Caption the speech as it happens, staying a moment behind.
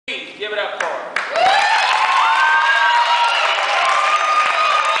Give it up for her.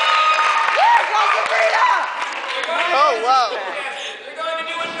 Oh, wow. You're going to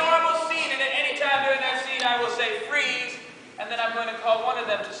do a normal scene, and at any time during that scene, I will say freeze, and then I'm going to call one of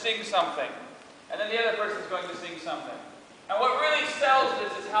them to sing something. And then the other person's going to sing something. And what really sells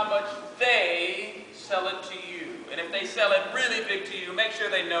this is how much they sell it to you. And if they sell it really big to you, make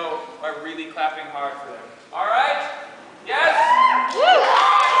sure they know by really clapping hard for them. All right? Yes?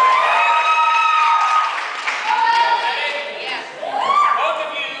 Woo!